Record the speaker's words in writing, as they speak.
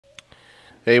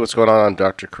Hey, what's going on? I'm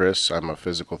Dr. Chris. I'm a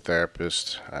physical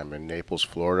therapist. I'm in Naples,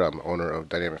 Florida. I'm owner of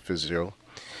Dynamic Physio.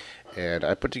 And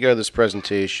I put together this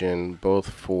presentation both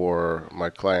for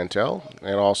my clientele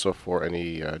and also for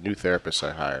any new therapists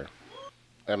I hire.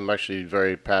 I'm actually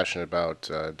very passionate about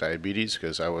diabetes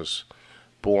because I was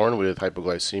born with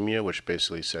hypoglycemia, which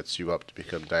basically sets you up to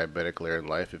become diabetic later in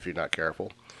life if you're not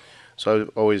careful. So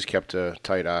I've always kept a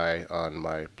tight eye on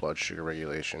my blood sugar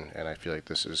regulation, and I feel like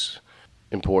this is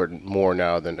important more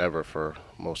now than ever for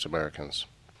most Americans.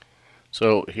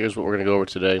 So here's what we're going to go over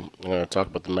today. I'm going to talk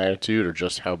about the magnitude or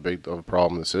just how big of a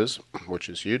problem this is, which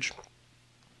is huge.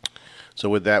 So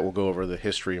with that, we'll go over the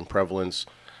history and prevalence.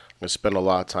 I'm going to spend a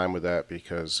lot of time with that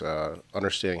because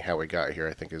understanding how we got here,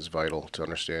 I think, is vital to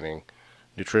understanding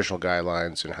nutritional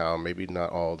guidelines and how maybe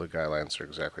not all the guidelines are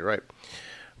exactly right.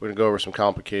 We're going to go over some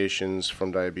complications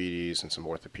from diabetes and some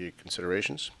orthopedic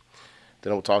considerations.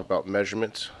 Then we'll talk about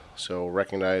measurement, so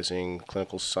recognizing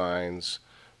clinical signs,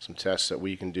 some tests that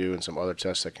we can do, and some other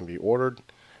tests that can be ordered,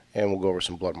 and we'll go over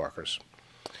some blood markers.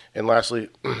 And lastly,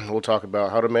 we'll talk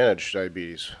about how to manage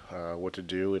diabetes, what to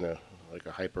do in a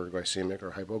hyperglycemic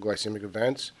or hypoglycemic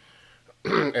event,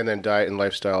 and then diet and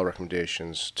lifestyle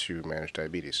recommendations to manage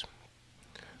diabetes.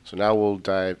 So now we'll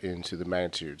dive into the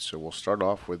magnitude. So we'll start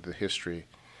off with the history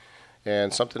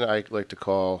and something I like to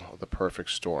call the perfect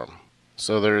storm.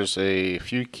 So there's a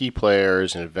few key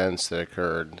players and events that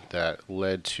occurred that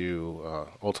led to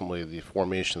ultimately the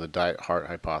formation of the diet-heart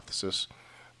hypothesis.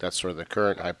 That's sort of the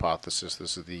current hypothesis.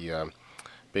 This is the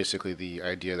basically the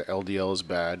idea that LDL is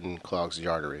bad and clogs the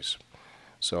arteries.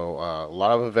 So a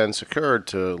lot of events occurred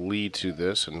to lead to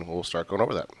this, and we'll start going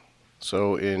over that.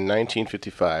 So in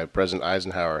 1955, President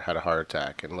Eisenhower had a heart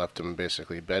attack and left him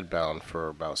basically bedbound for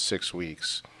about 6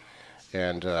 weeks.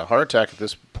 And heart attack at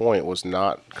this point was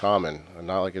not common,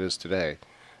 not like it is today.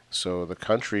 So the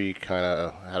country kind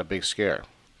of had a big scare.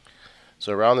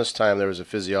 So around this time, there was a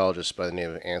physiologist by the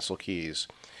name of Ansel Keys,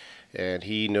 and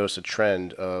he noticed a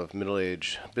trend of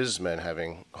middle-aged businessmen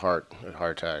having heart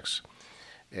attacks.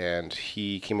 And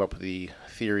he came up with the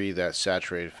theory that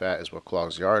saturated fat is what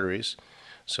clogs the arteries.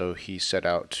 So he set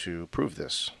out to prove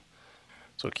this.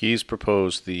 So Keys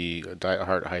proposed the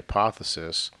diet-heart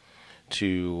hypothesis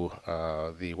to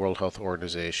the World Health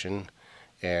Organization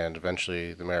and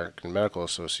eventually the American Medical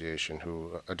Association,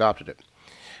 who adopted it.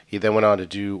 He then went on to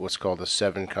do what's called the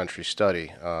 7-country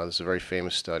study. This is a very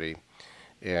famous study,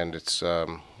 and it's, I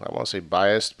want to say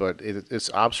biased, but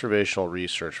it's observational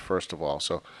research, first of all.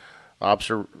 So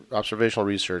observational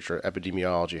research or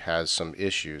epidemiology has some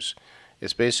issues.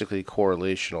 It's basically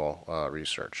correlational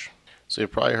research. So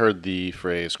you've probably heard the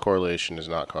phrase correlation is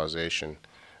not causation.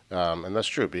 And that's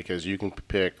true because you can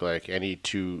pick like any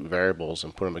two variables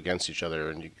and put them against each other,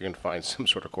 and you can find some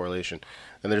sort of correlation.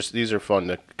 And these are fun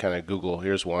to kind of Google.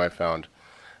 Here's one I found: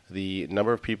 the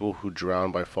number of people who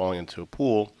drown by falling into a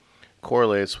pool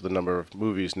correlates with the number of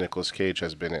movies Nicolas Cage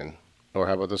has been in. Or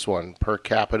how about this one? Per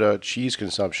capita cheese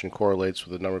consumption correlates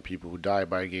with the number of people who die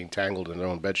by getting tangled in their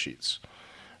own bed sheets.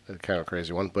 That's kind of a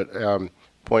crazy one, but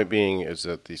point being is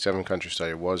that the 7-country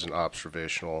study was an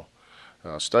observational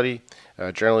study.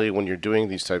 Generally, when you're doing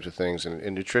these types of things, and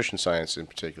in nutrition science in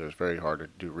particular, it's very hard to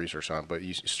do research on, but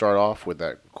you start off with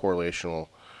that correlational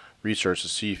research to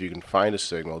see if you can find a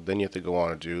signal. Then you have to go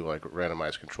on and do like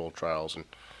randomized controlled trials and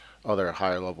other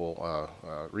higher level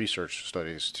research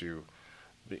studies to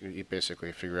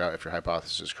basically figure out if your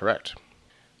hypothesis is correct.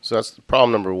 So that's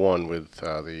problem number one with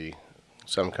the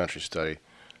 7-country study.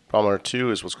 Problem number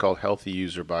two is what's called healthy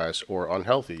user bias or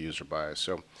unhealthy user bias.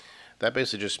 So that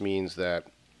basically just means that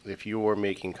if you were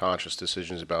making conscious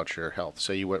decisions about your health,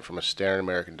 say you went from a standard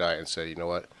American diet and said, you know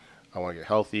what, I want to get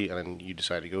healthy, and then you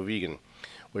decide to go vegan.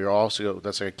 Well,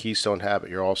 that's like a keystone habit.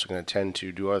 You're also going to tend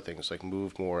to do other things like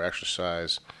move more,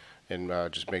 exercise, and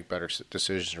just make better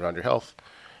decisions around your health.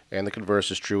 And the converse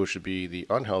is true, which would be the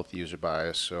unhealthy user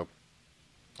bias. So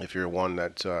if you're one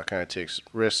that kind of takes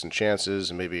risks and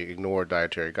chances and maybe ignore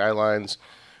dietary guidelines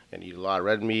and eat a lot of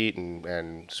red meat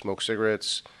and smoke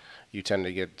cigarettes, you tend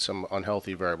to get some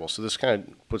unhealthy variables. So this kind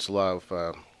of puts a lot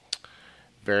of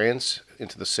variance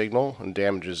into the signal and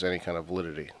damages any kind of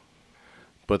validity.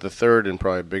 But the third and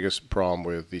probably biggest problem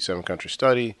with the 7-country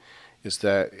study is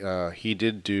that he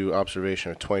did do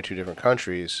observation of 22 different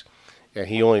countries, and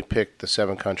he only picked the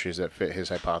 7 countries that fit his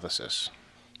hypothesis.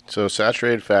 So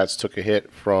saturated fats took a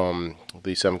hit from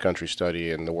the 7-country study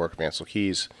and the work of Ansel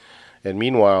Keys. And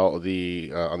meanwhile, on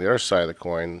the other side of the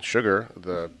coin, sugar,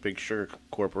 the big sugar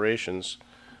corporations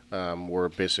were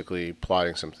basically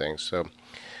plotting some things. So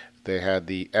they had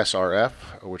the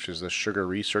SRF, which is the Sugar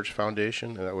Research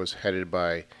Foundation, and that was headed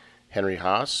by Henry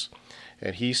Haas.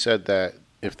 And he said that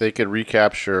If they could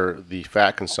recapture the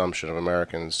fat consumption of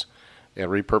Americans and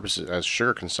repurpose it as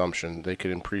sugar consumption, they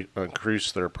could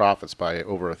increase their profits by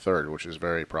over a third, which is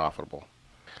very profitable.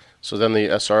 So then the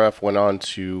SRF went on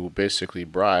to basically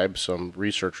bribe some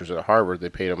researchers at Harvard. They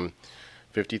paid them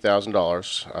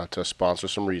 $50,000 to sponsor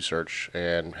some research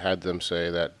and had them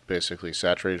say that basically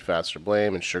saturated fats are to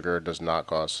blame and sugar does not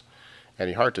cause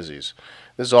any heart disease.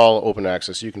 This is all open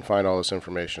access. You can find all this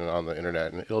information on the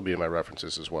internet, and it'll be in my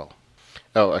references as well.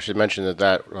 Oh, I should mention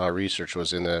that research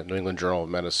was in the New England Journal of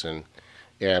Medicine,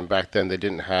 and back then they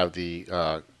didn't have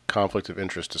the conflict of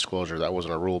interest disclosure. That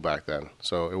wasn't a rule back then,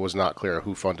 so it was not clear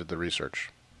who funded the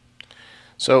research.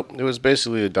 So it was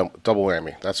basically a double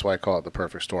whammy. That's why I call it the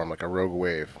perfect storm, like a rogue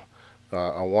wave.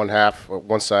 On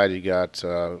one side you got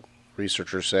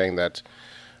researchers saying that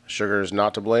sugar is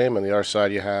not to blame, and the other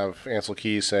side you have Ansel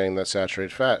Keys saying that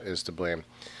saturated fat is to blame.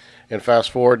 And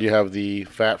fast forward, you have the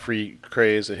fat-free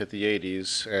craze that hit the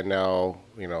 80s, and now,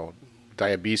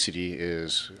 diabetes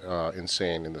is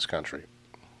insane in this country.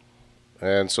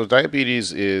 And so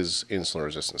diabetes is insulin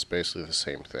resistance, basically the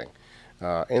same thing.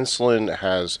 Insulin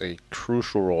has a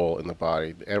crucial role in the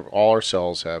body. All our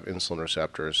cells have insulin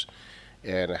receptors,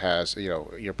 and it has,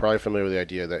 you're probably familiar with the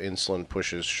idea that insulin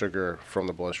pushes sugar from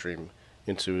the bloodstream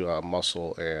into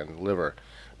muscle and liver,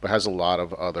 but has a lot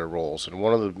of other roles. And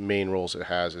one of the main roles it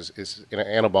has is an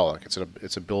anabolic.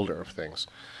 It's a builder of things.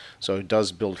 So it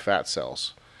does build fat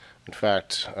cells. In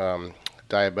fact,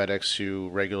 diabetics who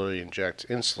regularly inject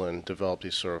insulin develop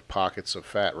these sort of pockets of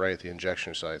fat right at the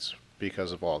injection sites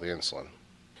because of all the insulin.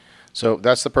 So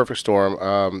that's the perfect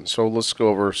storm. So let's go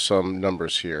over some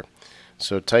numbers here.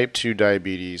 So type 2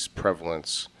 diabetes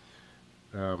prevalence.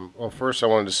 Well, first I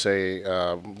wanted to say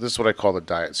this is what I call the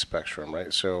diet spectrum,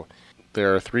 right? So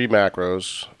there are 3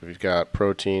 macros. We've got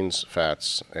proteins,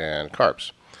 fats, and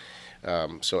carbs.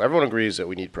 So everyone agrees that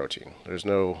we need protein. There's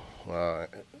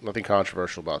nothing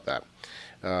controversial about that.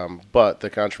 But the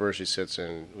controversy sits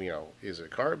in, is it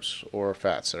carbs or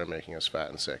fats that are making us fat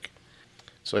and sick?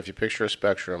 So if you picture a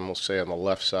spectrum, we'll say on the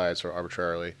left side, so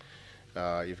arbitrarily,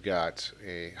 you've got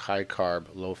a high carb,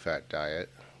 low fat diet.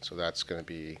 So that's going to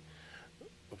be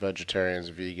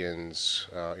vegetarians, vegans,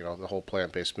 the whole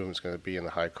plant-based movement is going to be in the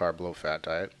high carb, low fat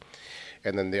diet.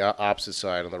 And then the opposite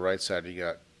side, on the right side,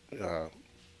 you got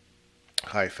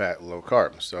high fat, low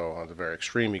carb. So on the very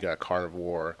extreme, you got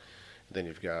carnivore. Then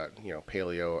you've got,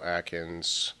 paleo,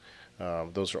 Atkins.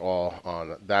 Those are all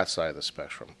on that side of the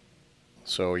spectrum.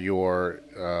 So you're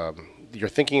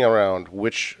thinking around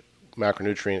which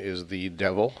macronutrient is the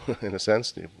devil, in a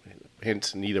sense.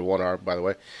 Hint, neither one are, by the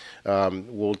way.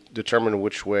 Will determine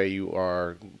which way you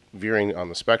are veering on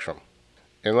the spectrum.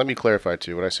 And let me clarify,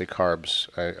 too. When I say carbs,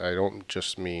 I don't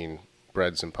just mean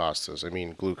breads and pastas. I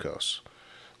mean glucose.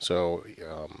 So,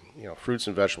 fruits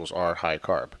and vegetables are high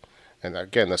carb. And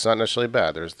again, that's not necessarily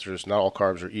bad. There's not all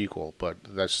carbs are equal, but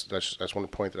I just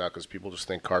want to point that out because people just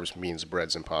think carbs means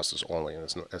breads and pastas only, and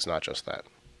it's not just that.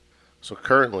 So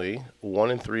currently,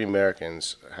 1 in 3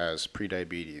 Americans has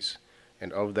prediabetes,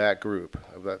 and of that group,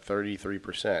 of that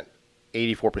 33%,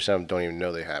 84% of them don't even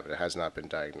know they have it. It has not been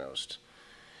diagnosed.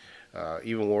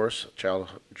 Even worse,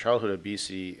 childhood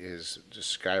obesity is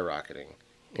just skyrocketing,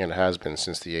 and it has been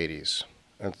since the 80s.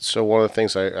 And so one of the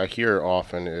things I hear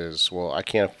often is, well, I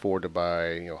can't afford to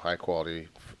buy high quality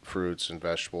fruits and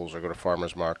vegetables or go to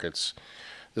farmers markets.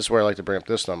 This is where I like to bring up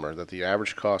this number, that the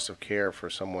average cost of care for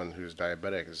someone who's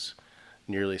diabetic is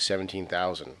nearly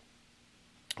 $17,000,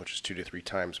 which is 2 to 3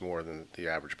 times more than the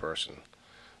average person.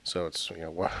 So it's,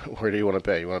 where do you want to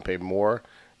pay? You want to pay more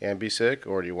and be sick,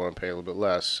 or do you want to pay a little bit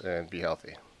less and be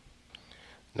healthy?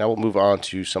 Now we'll move on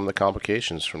to some of the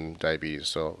complications from diabetes.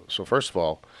 So first of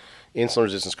all, insulin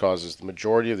resistance causes the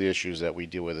majority of the issues that we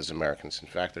deal with as Americans. In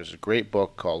fact, there's a great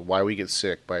book called Why We Get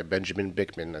Sick by Benjamin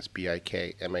Bikman, that's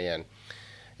Bikman,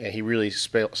 and he really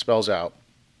spells out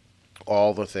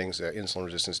all the things that insulin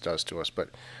resistance does to us.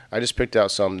 But I just picked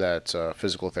out some that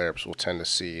physical therapists will tend to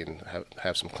see and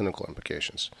have some clinical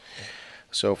implications.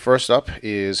 So first up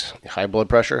is high blood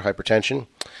pressure, hypertension.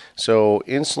 So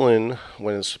insulin,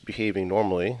 when it's behaving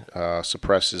normally,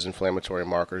 suppresses inflammatory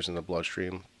markers in the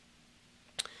bloodstream.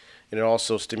 And it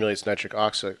also stimulates nitric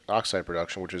oxide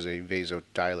production, which is a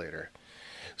vasodilator.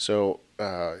 So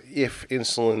if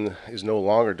insulin is no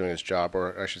longer doing its job,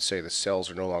 or I should say the cells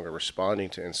are no longer responding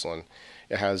to insulin,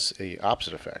 it has the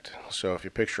opposite effect. So if you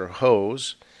picture a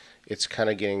hose, it's kind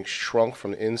of getting shrunk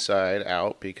from the inside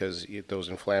out because those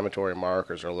inflammatory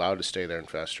markers are allowed to stay there and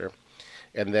fester.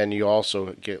 And then you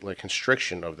also get like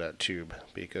constriction of that tube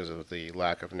because of the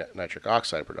lack of nitric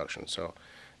oxide production. So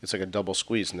it's like a double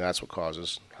squeeze, and that's what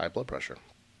causes high blood pressure.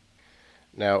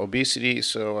 Now, obesity,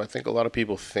 so I think a lot of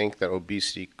people think that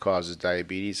obesity causes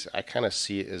diabetes. I kind of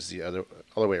see it as the other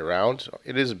way around.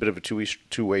 It is a bit of a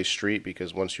two-way street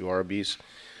because once you are obese,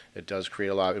 it does create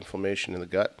a lot of inflammation in the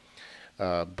gut.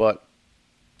 But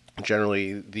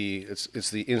generally, it's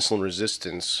the insulin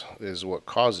resistance is what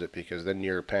causes it, because then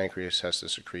your pancreas has to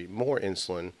secrete more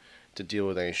insulin to deal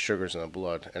with any sugars in the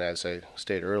blood. And as I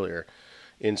stated earlier,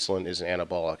 insulin is an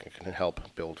anabolic and can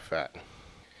help build fat.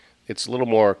 It's a little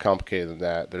more complicated than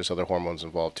that. There's other hormones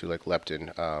involved too, like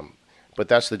leptin. But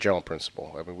that's the general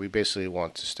principle. I mean, we basically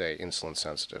want to stay insulin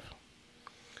sensitive.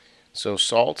 So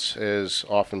salt is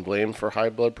often blamed for high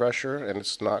blood pressure, and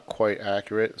it's not quite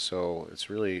accurate. So it's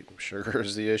really sugar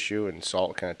is the issue, and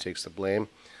salt kind of takes the blame.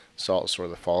 Salt is sort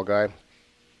of the fall guy.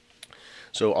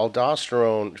 So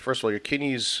aldosterone, first of all, your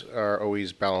kidneys are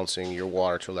always balancing your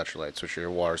water to electrolytes, which are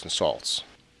your waters and salts.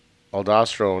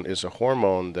 Aldosterone is a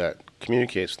hormone that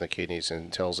communicates with the kidneys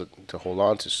and tells it to hold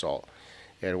on to salt.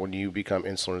 And when you become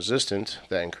insulin resistant,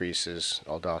 that increases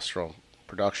aldosterone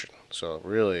production. So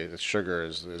really, the sugar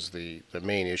is the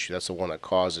main issue. That's the one that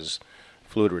causes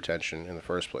fluid retention in the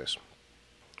first place.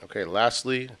 Okay,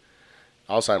 lastly,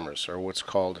 Alzheimer's, or what's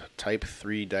called type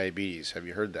 3 diabetes. Have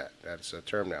you heard that? That's a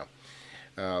term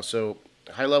now. So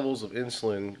high levels of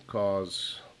insulin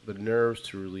cause the nerves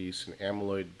to release an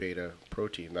amyloid beta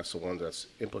protein. That's the one that's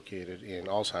implicated in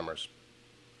Alzheimer's.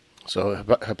 So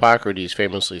Hippocrates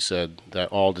famously said that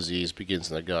all disease begins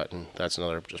in the gut, and that's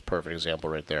another just perfect example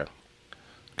right there.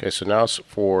 Okay, so now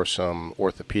for some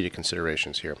orthopedic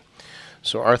considerations here.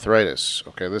 So arthritis,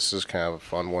 okay, this is kind of a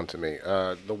fun one to me.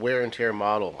 The wear and tear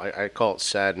model, I call it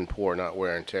SAD and poor, not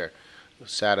wear and tear.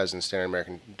 SAD as in standard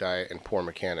American diet, and poor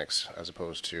mechanics, as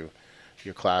opposed to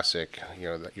your classic,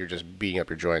 that you're just beating up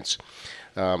your joints.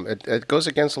 It goes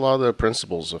against a lot of the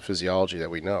principles of physiology that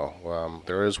we know.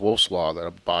 There is Wolff's Law that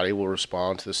a body will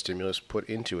respond to the stimulus put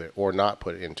into it or not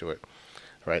put into it.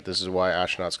 Right? This is why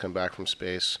astronauts come back from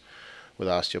space with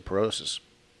osteoporosis.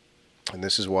 And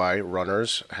this is why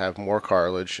runners have more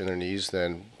cartilage in their knees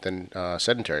than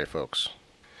sedentary folks.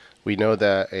 We know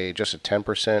that just a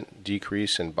 10%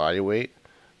 decrease in body weight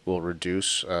will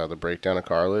reduce the breakdown of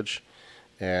cartilage.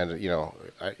 And,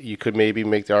 you could maybe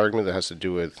make the argument that has to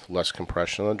do with less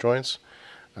compression on the joints,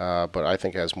 but I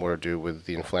think it has more to do with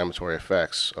the inflammatory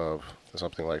effects of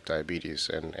something like diabetes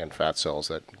and fat cells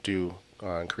that do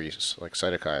increase, like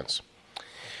cytokines.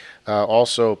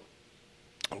 Also,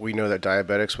 we know that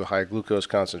diabetics with high glucose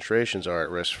concentrations are at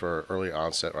risk for early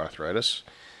onset arthritis.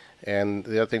 And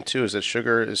the other thing, too, is that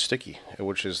sugar is sticky,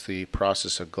 which is the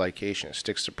process of glycation. It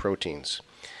sticks to proteins.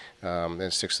 And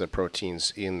it sticks to the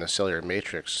proteins in the cellular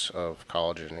matrix of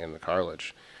collagen in the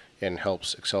cartilage and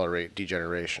helps accelerate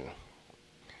degeneration.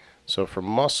 So for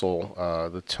muscle,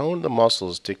 the tone of the muscle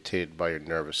is dictated by your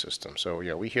nervous system. So,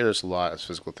 we hear this a lot as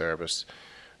physical therapists.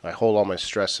 I hold all my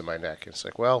stress in my neck. It's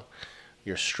like, well,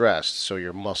 you're stressed, so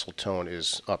your muscle tone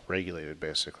is upregulated,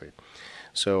 basically.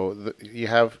 So you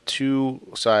have two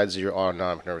sides of your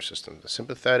autonomic nervous system. The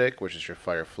sympathetic, which is your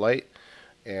fight or flight,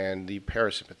 and the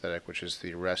parasympathetic, which is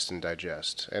the rest and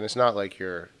digest. And it's not like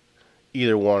you're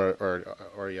either one or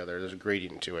the other. There's a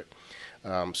gradient to it.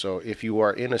 So if you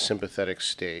are in a sympathetic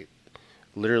state,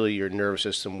 literally your nervous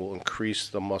system will increase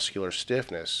the muscular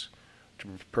stiffness to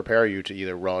prepare you to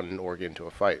either run or get into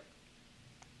a fight.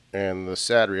 And the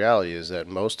sad reality is that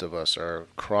most of us are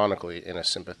chronically in a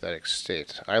sympathetic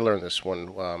state. I learned this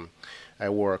when I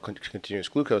wore a continuous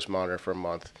glucose monitor for a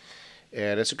month.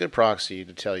 And it's a good proxy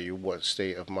to tell you what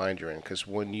state of mind you're in, because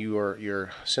when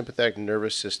your sympathetic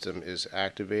nervous system is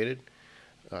activated,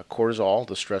 cortisol,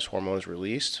 the stress hormone, is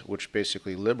released, which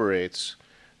basically liberates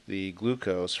the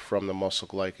glucose from the muscle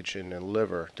glycogen and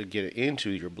liver to get it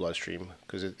into your bloodstream,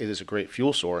 because it is a great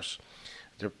fuel source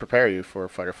to prepare you for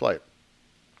fight or flight.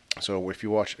 So if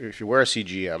you wear a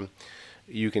CGM,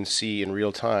 you can see in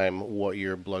real time what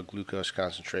your blood glucose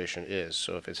concentration is.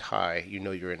 So if it's high,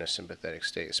 you're in a sympathetic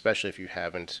state, especially if you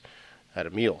haven't had a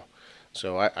meal.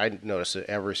 So I noticed that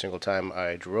every single time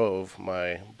I drove,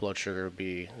 my blood sugar would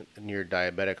be near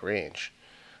diabetic range.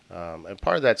 And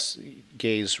part of that's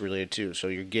gaze related too. So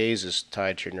your gaze is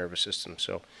tied to your nervous system.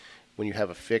 So when you have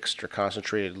a fixed or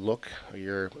concentrated look,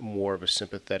 you're more of a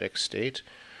sympathetic state,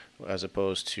 as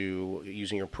opposed to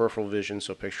using your peripheral vision.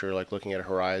 So picture like looking at a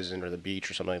horizon or the beach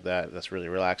or something like that. That's really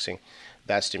relaxing.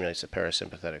 That stimulates the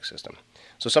parasympathetic system.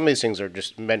 So some of these things are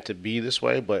just meant to be this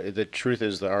way, but the truth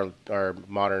is that our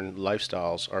modern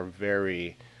lifestyles are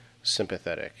very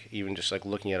sympathetic. Even just like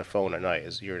looking at a phone at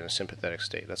night, you're in a sympathetic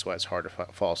state. That's why it's hard to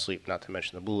fall asleep, not to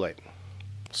mention the blue light.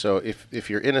 So if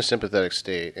you're in a sympathetic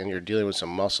state and you're dealing with some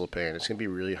muscle pain, it's going to be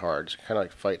really hard. It's kind of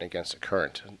like fighting against a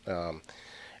current.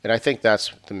 And I think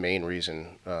that's the main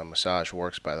reason massage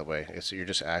works, by the way. It's you're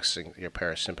just accessing your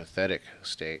parasympathetic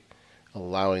state,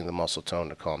 allowing the muscle tone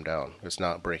to calm down. It's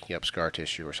not breaking up scar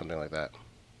tissue or something like that.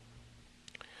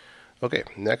 Okay,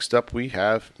 next up we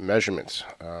have measurements.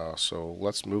 So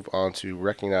let's move on to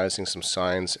recognizing some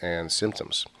signs and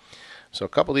symptoms. So a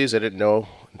couple of these I didn't know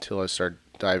until I started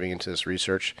diving into this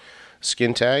research.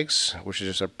 Skin tags, which is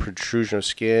just a protrusion of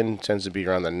skin, tends to be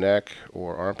around the neck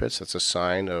or armpits. That's a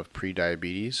sign of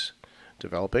prediabetes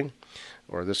developing.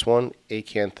 Or this one,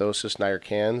 acanthosis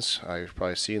nigricans. You've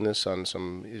probably seen this on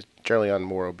generally on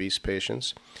more obese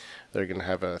patients. They're going to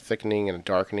have a thickening and a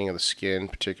darkening of the skin,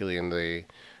 particularly in the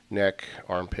neck,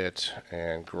 armpit,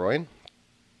 and groin.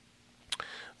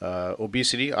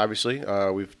 Obesity, obviously,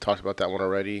 we've talked about that one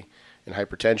already. And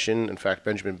hypertension, in fact,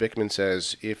 Benjamin Bickman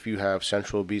says if you have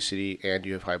central obesity and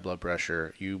you have high blood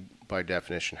pressure, you by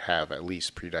definition have at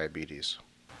least prediabetes.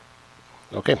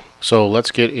 Okay, so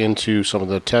let's get into some of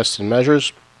the tests and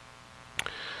measures.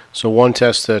 So one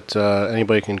test that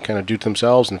anybody can kind of do to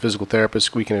themselves, and physical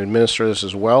therapists, we can administer this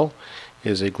as well,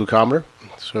 is a glucometer.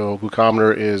 So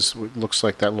glucometer looks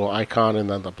like that little icon in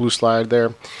the blue slide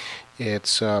there.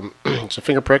 It's it's a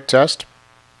finger prick test.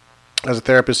 As a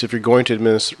therapist, if you're going to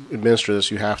administer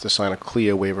this, you have to sign a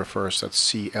CLIA waiver first. That's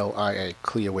C-L-I-A,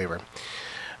 CLIA waiver.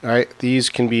 All right, these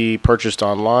can be purchased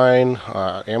online,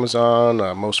 Amazon,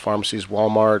 most pharmacies,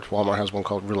 Walmart. Walmart has one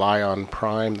called Rely on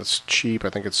Prime that's cheap.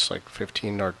 I think it's like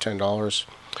 $15 or $10.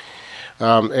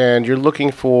 And you're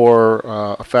looking for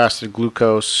a fasted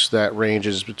glucose that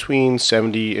ranges between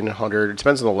 70 and 100. It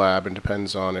depends on the lab and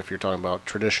depends on if you're talking about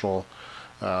traditional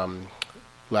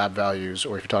lab values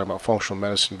or if you're talking about functional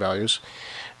medicine values.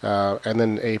 And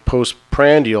then a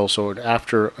postprandial, so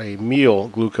after a meal,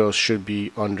 glucose should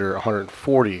be under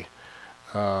 140.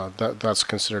 That's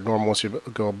considered normal. Once you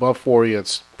go above 40,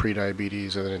 it's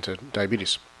prediabetes and then into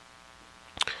diabetes.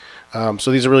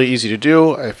 So these are really easy to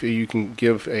do. If you can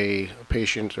give a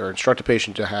patient or instruct a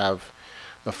patient to have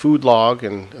a food log,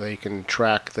 and they can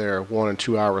track their 1 and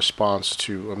 2 hour response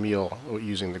to a meal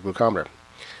using the glucometer.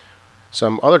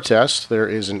 Some other tests, there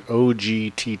is an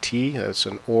OGTT, that's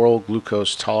an oral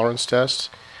glucose tolerance test.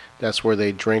 That's where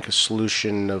they drink a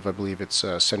solution of, I believe it's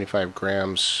 75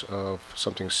 grams of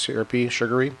something syrupy,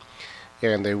 sugary,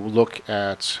 and they look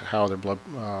at how their blood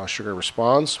sugar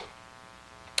responds.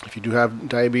 If you do have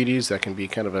diabetes, that can be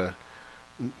kind of a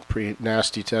pretty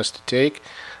nasty test to take.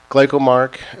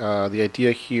 Glycomark, the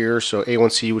idea here, so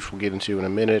A1C, which we'll get into in a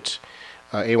minute.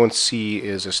 A1C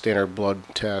is a standard blood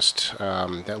test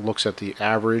that looks at the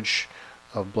average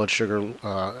of blood sugar,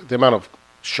 the amount of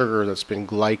sugar that's been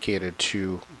glycated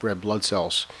to red blood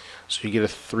cells. So you get a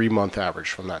 3-month average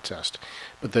from that test.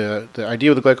 But the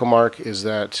idea with the glycomark is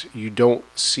that you don't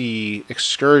see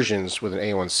excursions with an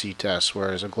A1C test,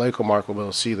 whereas a glycomark will be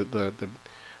able to see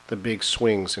the big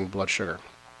swings in blood sugar.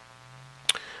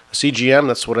 CGM,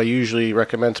 that's what I usually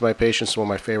recommend to my patients, one of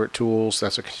my favorite tools.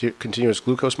 That's a continuous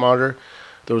glucose monitor.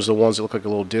 Those are the ones that look like a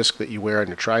little disc that you wear on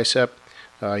your tricep.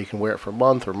 You can wear it for a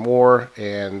month or more,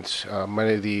 and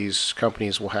many of these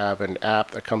companies will have an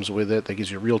app that comes with it that gives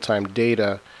you real-time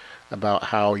data about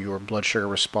how your blood sugar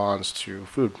responds to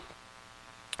food.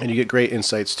 And you get great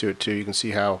insights to it too. You can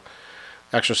see how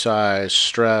exercise,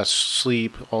 stress,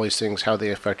 sleep, all these things, how they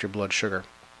affect your blood sugar.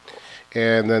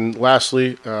 And then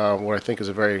lastly, what I think is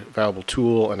a very valuable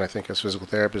tool, and I think as physical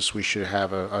therapists we should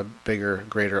have a bigger,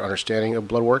 greater understanding of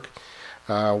blood work.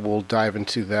 We'll dive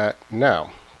into that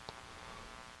now.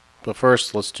 But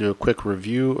first, let's do a quick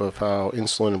review of how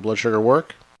insulin and blood sugar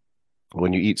work.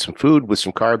 When you eat some food with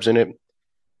some carbs in it,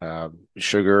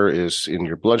 sugar is in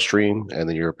your bloodstream, and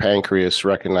then your pancreas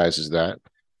recognizes that,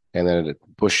 and then it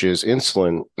pushes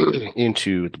insulin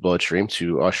into the bloodstream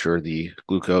to usher the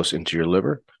glucose into your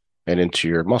liver and into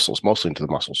your muscles, mostly into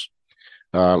the muscles.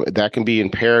 That can be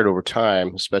impaired over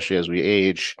time, especially as we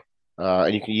age.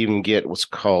 And you can even get what's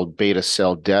called beta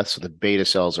cell death. So the beta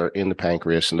cells are in the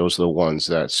pancreas, and those are the ones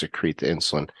that secrete the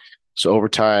insulin. So over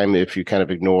time, if you kind of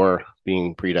ignore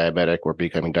being pre-diabetic or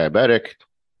becoming diabetic,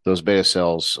 those beta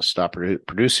cells stop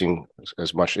producing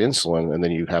as much insulin, and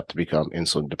then you have to become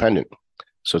insulin dependent.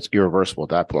 So it's irreversible at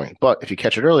that point. But if you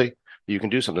catch it early, you can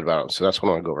do something about it. So that's what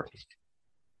I want to go over.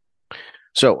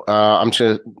 So I'm just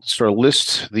going to sort of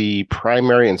list the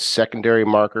primary and secondary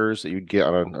markers that you'd get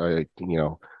on a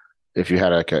if you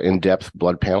had like an in-depth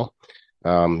blood panel.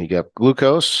 You get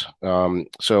glucose.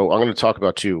 So I'm going to talk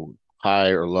about two, high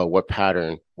or low, what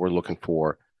pattern we're looking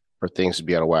for things to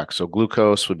be out of whack. So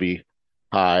glucose would be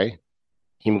high.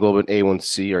 Hemoglobin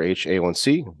A1C or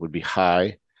HA1C would be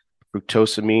high.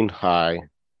 Fructosamine high.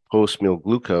 Post-meal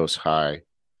glucose high.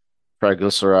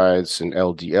 triglycerides and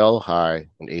LDL high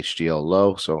and HDL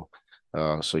low. So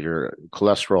your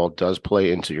cholesterol does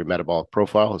play into your metabolic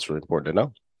profile. It's really important to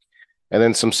know. And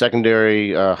then some secondary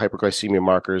hyperglycemia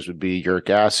markers would be uric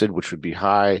acid, which would be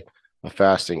high, a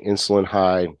fasting insulin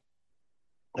high,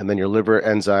 and then your liver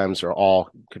enzymes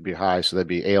could be high. So that'd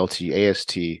be ALT,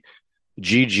 AST,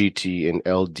 GGT, and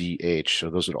LDH. So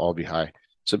those would all be high.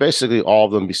 So basically all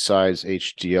of them besides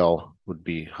HDL would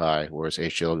be high, whereas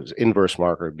HDL, inverse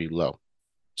marker, would be low.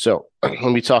 So let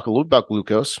me talk a little about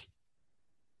glucose.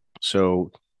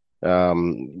 So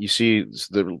you see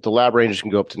the lab ranges can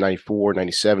go up to 94,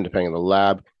 97, depending on the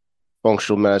lab.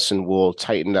 Functional medicine will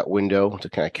tighten that window to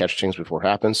kind of catch things before it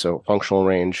happens. So functional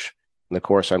range in the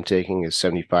course I'm taking is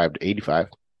 75 to 85.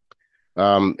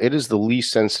 It is the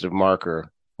least sensitive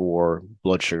marker for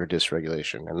blood sugar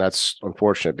dysregulation. And that's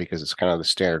unfortunate because it's kind of the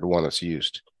standard one that's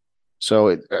used.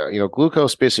 So,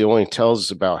 glucose basically only tells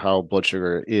us about how blood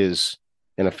sugar is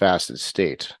in a fasted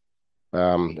state.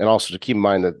 And also to keep in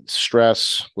mind that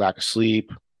stress, lack of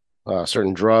sleep,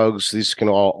 certain drugs, these can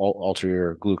all alter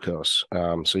your glucose.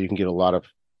 So you can get a lot of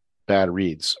bad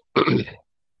reads.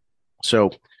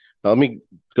 So let me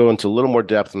go into a little more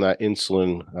depth on that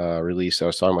insulin release I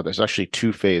was talking about. There's actually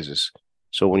two phases.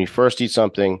 So when you first eat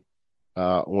something,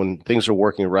 when things are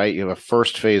working right, you have a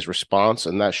first phase response,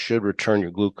 and that should return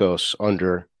your glucose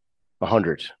under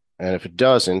 100. And if it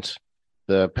doesn't,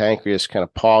 the pancreas kind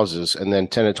of pauses, and then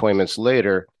 10 to 20 minutes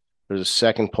later, there's a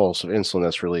second pulse of insulin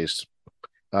that's released,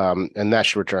 and that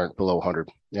should return below 100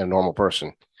 in a normal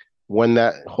person. When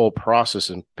that whole process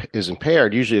is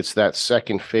impaired, usually it's that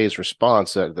second phase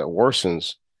response that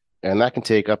worsens, and that can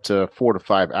take up to 4 to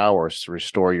 5 hours to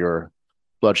restore your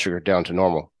blood sugar down to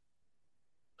normal.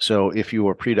 So if you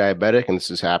are pre-diabetic and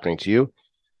this is happening to you,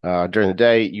 during the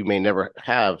day, you may never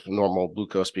have normal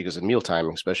glucose because of meal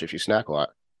timing, especially if you snack a lot,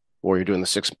 or you're doing the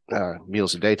 6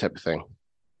 meals a day type of thing.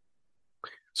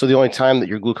 So the only time that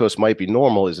your glucose might be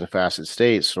normal is in fasted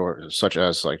states, or such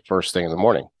as like first thing in the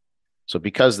morning. So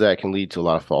because that can lead to a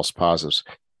lot of false positives.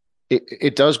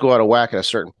 It does go out of whack at a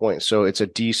certain point. So it's a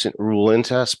decent rule-in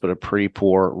test, but a pretty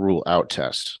poor rule-out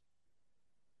test.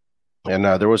 And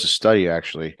there was a study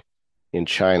actually in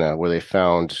China where they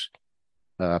found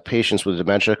patients with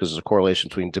dementia, because there's a correlation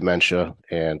between dementia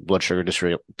and blood sugar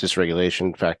dysregulation.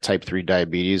 In fact, type 3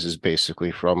 diabetes is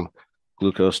basically from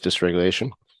glucose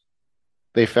dysregulation.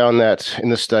 They found that in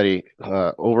the study,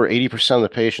 over 80% of the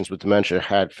patients with dementia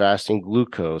had fasting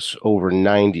glucose over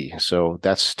 90. So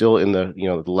that's still in the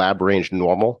the lab range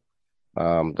normal.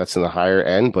 That's in the higher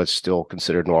end, but still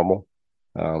considered normal.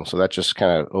 So that just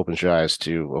kind of opens your eyes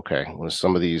to, okay, well,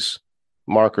 some of these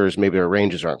markers, maybe their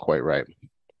ranges aren't quite right.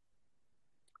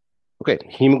 Okay,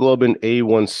 hemoglobin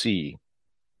A1C.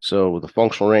 So the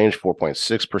functional range,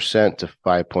 4.6% to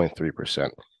 5.3%.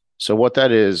 So what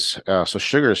that is, so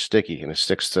sugar is sticky and it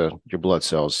sticks to your blood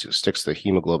cells. It sticks to the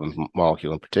hemoglobin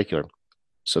molecule in particular.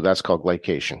 So that's called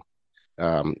glycation.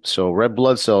 So red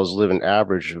blood cells live an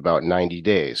average of about 90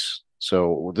 days.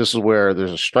 So this is where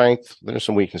there's a strength. There's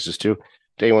some weaknesses too.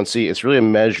 A1C, it's really a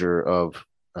measure of,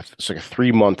 it's like a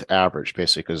 3-month average,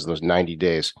 basically, because those 90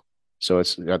 days. So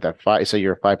it's got that say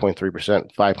you're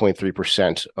 5.3%,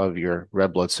 5.3% of your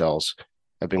red blood cells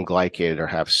have been glycated or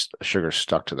have sugar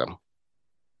stuck to them.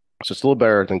 So it's a little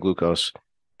better than glucose,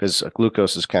 because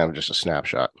glucose is kind of just a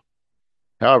snapshot.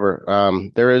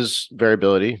 However, there is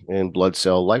variability in blood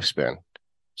cell lifespan.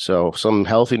 So some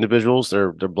healthy individuals,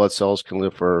 their blood cells can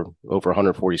live for over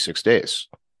 146 days,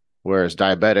 whereas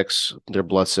diabetics, their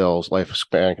blood cells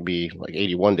lifespan can be like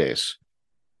 81 days.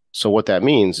 So what that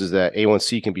means is that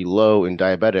A1C can be low in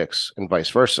diabetics and vice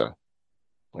versa.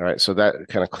 All right, so that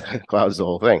kind of clouds the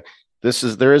whole thing.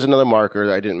 There is another marker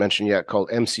that I didn't mention yet called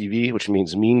MCV, which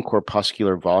means mean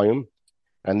corpuscular volume.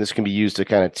 And this can be used to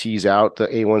kind of tease out the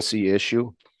A1C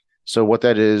issue. So what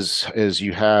that is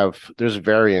there's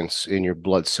variance in your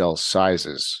blood cell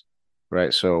sizes,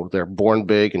 right? So they're born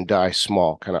big and die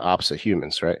small, kind of opposite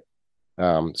humans, right?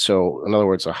 So in other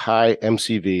words, a high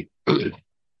MCV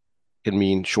can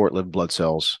mean short-lived blood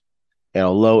cells, and a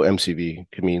low MCV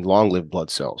can mean long-lived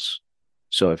blood cells.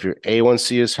 So if your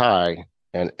A1C is high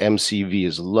and MCV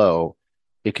is low,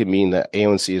 it could mean that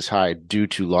A1C is high due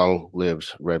to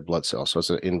long-lived red blood cells. So it's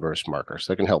an inverse marker.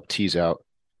 So that can help tease out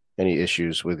any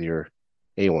issues with your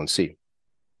A1C.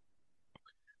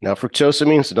 Now,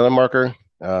 fructosamine is another marker.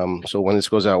 So when this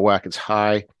goes out of whack, it's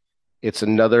high. It's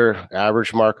another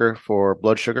average marker for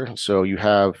blood sugar. So you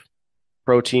have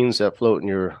proteins that float in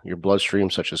your bloodstream,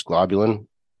 such as albumin.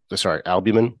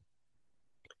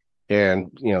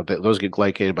 And, those get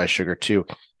glycated by sugar too.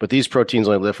 But these proteins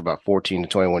only live for about 14 to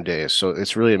 21 days. So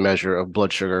it's really a measure of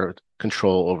blood sugar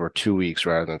control over 2 weeks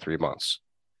rather than 3 months.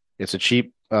 It's a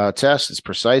cheap test. It's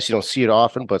precise. You don't see it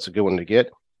often, but it's a good one to get.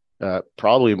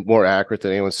 Probably more accurate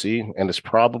than A1C, and it's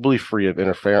probably free of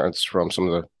interference from some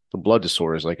of the blood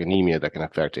disorders like anemia that can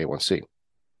affect A1C. The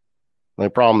only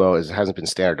problem, though, is it hasn't been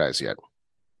standardized yet.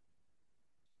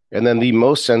 And then the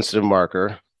most sensitive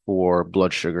marker for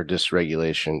blood sugar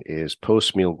dysregulation is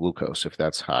post-meal glucose, if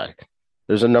that's high.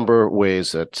 There's a number of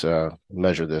ways that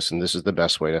measure this, and this is the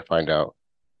best way to find out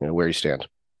where you stand.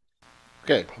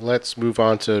 Okay, let's move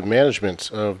on to management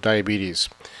of diabetes.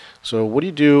 So what do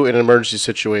you do in an emergency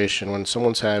situation when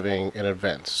someone's having an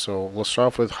event? So we'll start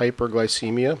off with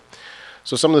hyperglycemia.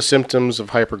 So some of the symptoms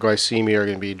of hyperglycemia are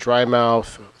going to be dry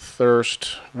mouth,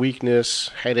 thirst, weakness,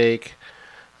 headache,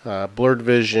 blurred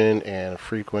vision, and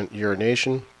frequent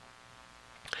urination.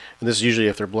 And this is usually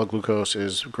if their blood glucose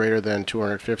is greater than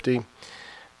 250.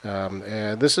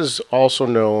 And this is also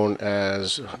known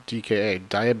as DKA,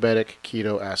 diabetic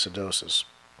ketoacidosis.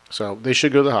 So they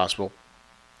should go to the hospital,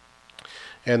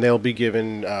 and they'll be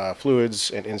given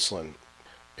fluids and insulin.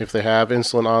 If they have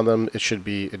insulin on them, it should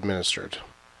be administered.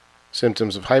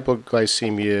 Symptoms of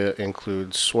hypoglycemia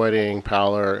include sweating,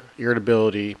 pallor,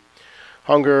 irritability,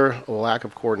 hunger, a lack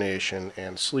of coordination,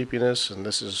 and sleepiness. And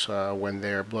this is when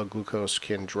their blood glucose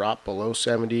can drop below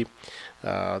 70.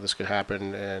 This could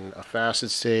happen in a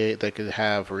fasted state. They could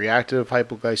have reactive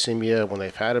hypoglycemia when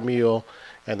they've had a meal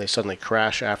and they suddenly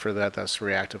crash after that. That's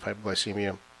reactive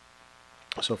hypoglycemia.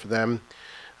 So for them,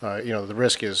 the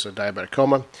risk is a diabetic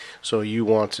coma. So you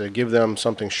want to give them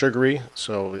something sugary.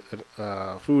 So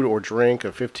food or drink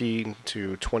of 15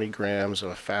 to 20 grams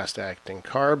of fast-acting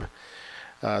carb.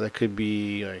 That could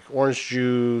be like orange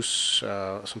juice,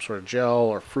 some sort of gel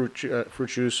or fruit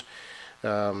juice.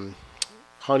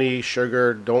 Honey,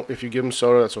 sugar. If you give them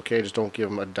soda, that's okay. Just don't give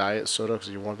them a diet soda because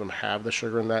you want them to have the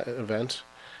sugar in that event.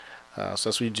 So that's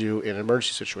what you do in an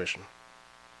emergency situation.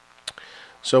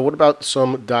 So what about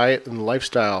some diet and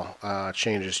lifestyle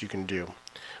changes you can do?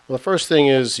 Well, the first thing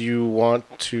is you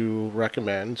want to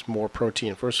recommend more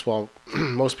protein. First of all,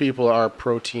 most people are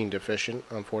protein deficient,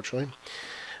 unfortunately.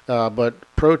 But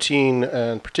protein,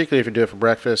 and particularly if you do it for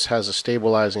breakfast, has a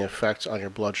stabilizing effect on your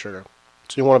blood sugar.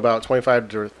 So you want about 25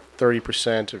 to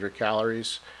 30% of your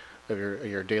calories, of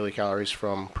your daily calories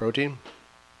from protein.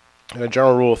 And a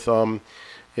general rule of thumb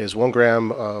is 1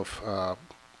 gram of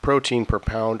protein per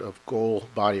pound of goal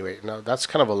body weight. Now that's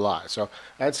kind of a lot. So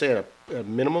I'd say at a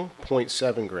minimum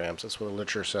 0.7 grams. That's what the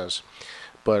literature says.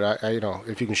 But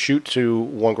if you can shoot to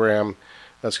 1 gram,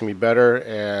 that's going to be better,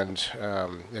 and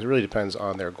it really depends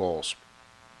on their goals.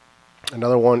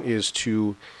 Another one is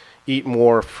to eat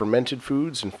more fermented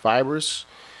foods and fibers.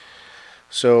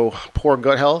 So poor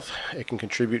gut health, it can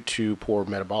contribute to poor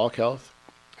metabolic health,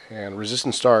 and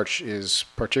resistant starch is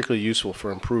particularly useful for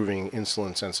improving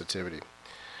insulin sensitivity.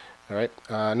 All right.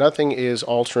 Another thing is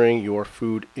altering your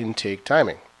food intake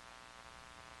timing.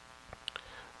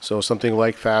 So something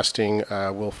like fasting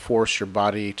will force your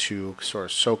body to sort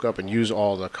of soak up and use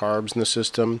all the carbs in the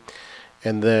system,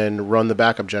 and then run the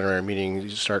backup generator, meaning you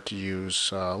start to use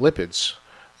lipids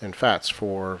and fats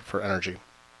for energy.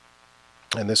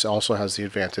 And this also has the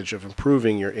advantage of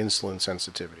improving your insulin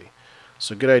sensitivity.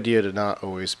 So good idea to not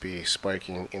always be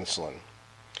spiking insulin.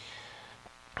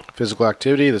 Physical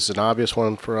activity, this is an obvious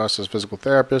one for us as physical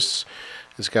therapists.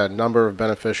 It's got a number of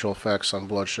beneficial effects on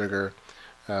blood sugar.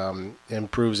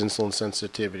 Improves insulin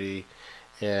sensitivity,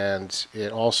 and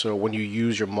it also, when you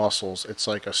use your muscles, it's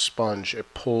like a sponge.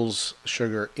 It pulls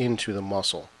sugar into the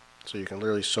muscle, so you can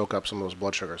literally soak up some of those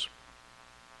blood sugars.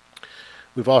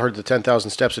 We've all heard the 10,000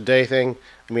 steps a day thing.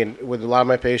 I mean, with a lot of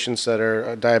my patients that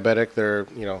are diabetic, they're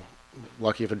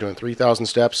lucky if they're doing 3,000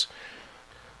 steps.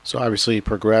 So obviously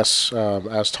progress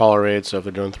as tolerated. So if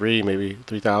they're doing 3, maybe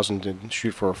 3,000, and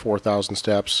shoot for 4,000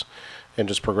 steps, and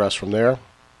just progress from there.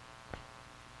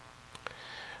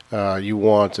 You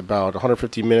want about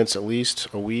 150 minutes at least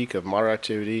a week of moderate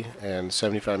activity and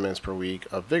 75 minutes per week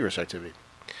of vigorous activity.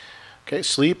 Okay,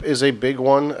 sleep is a big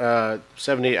one.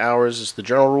 7 to 8 hours is the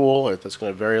general rule. That's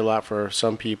going to vary a lot for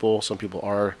some people. Some people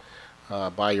are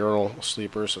biurinal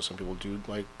sleepers, so some people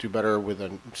do better with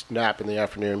a nap in the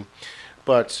afternoon.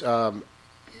 But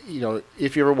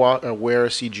if you ever wear a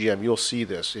CGM, you'll see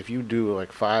this. If you do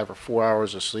like 5 or 4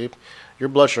 hours of sleep, your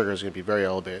blood sugar is going to be very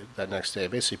elevated that next day.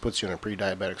 It basically puts you in a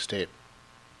pre-diabetic state.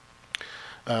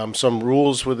 Some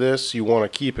rules with this: you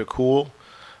want to keep it cool,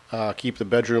 keep the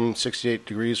bedroom 68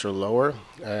 degrees or lower,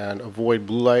 and avoid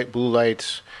blue light. Blue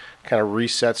light kind of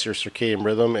resets your circadian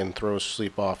rhythm and throws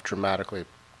sleep off dramatically.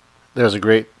 There's a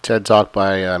great TED Talk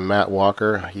by Matt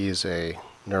Walker. He's a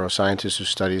neuroscientist who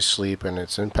studies sleep and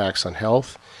its impacts on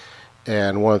health.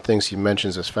 And one of the things he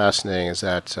mentions that's fascinating is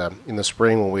that in the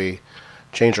spring when we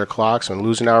change our clocks and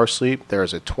lose an hour's sleep, there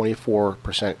is a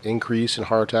 24% increase in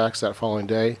heart attacks that following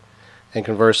day. And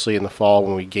conversely, in the fall,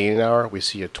 when we gain an hour, we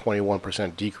see a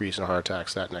 21% decrease in heart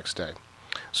attacks that next day.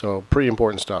 So pretty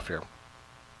important stuff here.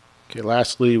 Okay,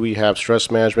 lastly, we have stress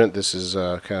management. This is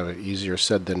kind of an easier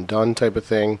said than done type of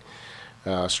thing.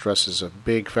 Stress is a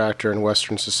big factor in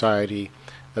Western society.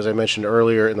 As I mentioned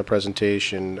earlier in the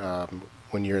presentation,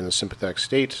 when you're in the sympathetic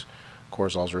state,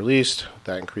 cortisol is released.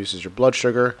 That increases your blood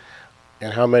sugar.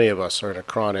 And how many of us are in a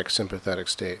chronic sympathetic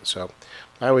state? So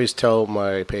I always tell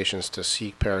my patients to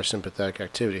seek parasympathetic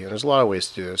activity. And there's a lot of ways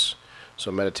to do this.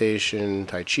 So meditation,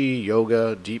 tai chi,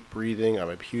 yoga, deep breathing. I'm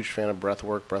a huge fan of breath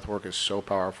work. Breath work is so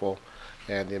powerful.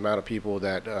 And the amount of people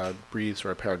that breathe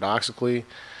sort of paradoxically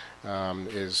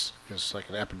is like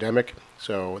an epidemic.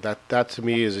 So that to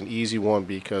me is an easy one,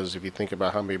 because if you think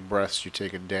about how many breaths you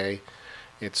take a day,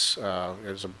 it's a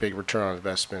big return on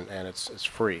investment, and it's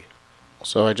free.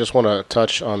 So I just want to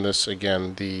touch on this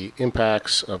again, the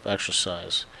impacts of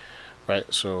exercise, right?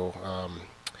 So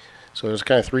there's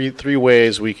kind of three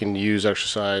ways we can use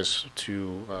exercise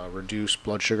to reduce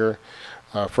blood sugar.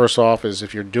 First off is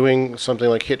if you're doing something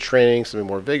like HIIT training, something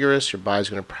more vigorous, your body's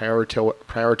going to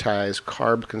prioritize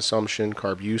carb consumption,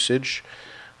 carb usage,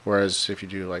 whereas if you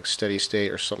do like steady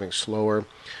state or something slower,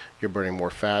 you're burning more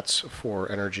fats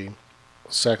for energy.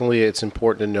 Secondly, it's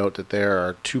important to note that there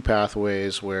are two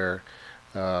pathways where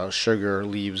sugar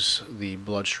leaves the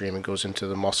bloodstream and goes into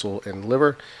the muscle and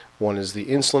liver. One is the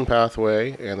insulin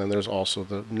pathway, and then there's also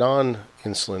the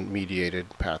non-insulin mediated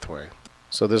pathway.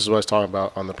 So this is what I was talking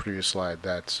about on the previous slide,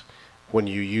 that when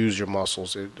you use your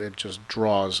muscles, it just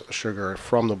draws sugar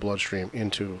from the bloodstream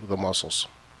into the muscles.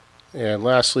 And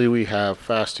lastly, we have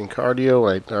fasting cardio.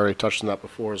 I already touched on that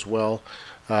before as well.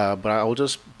 But I will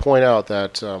just point out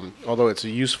that although it's a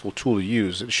useful tool to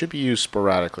use, it should be used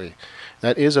sporadically.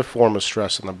 That is a form of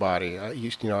stress in the body.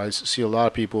 I see a lot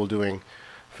of people doing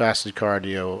fasted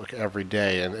cardio every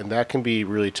day, and that can be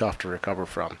really tough to recover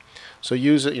from. So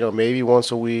use it, maybe once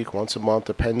a week, once a month,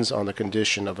 depends on the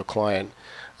condition of the client.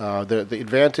 The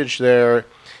advantage there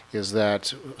is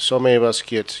that so many of us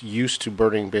get used to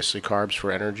burning basically carbs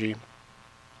for energy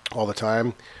all the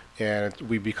time, and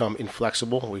we become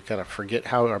inflexible. We kind of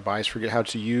our bodies forget how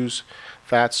to use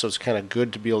fats, so it's kind of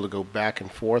good to be able to go back and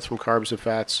forth from carbs to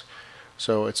fats.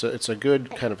 So it's a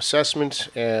good kind of assessment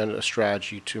and a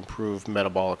strategy to improve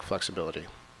metabolic flexibility.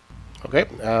 Okay,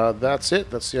 that's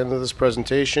it. That's the end of this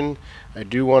presentation. I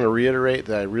do want to reiterate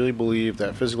that I really believe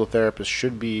that physical therapists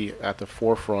should be at the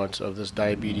forefront of this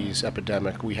diabetes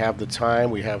epidemic. We have the time,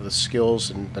 we have the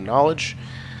skills and the knowledge.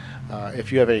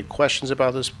 If you have any questions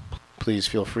about this, please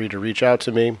feel free to reach out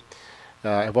to me.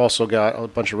 I've also got a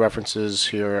bunch of references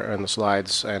here on the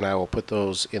slides, and I will put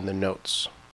those in the notes.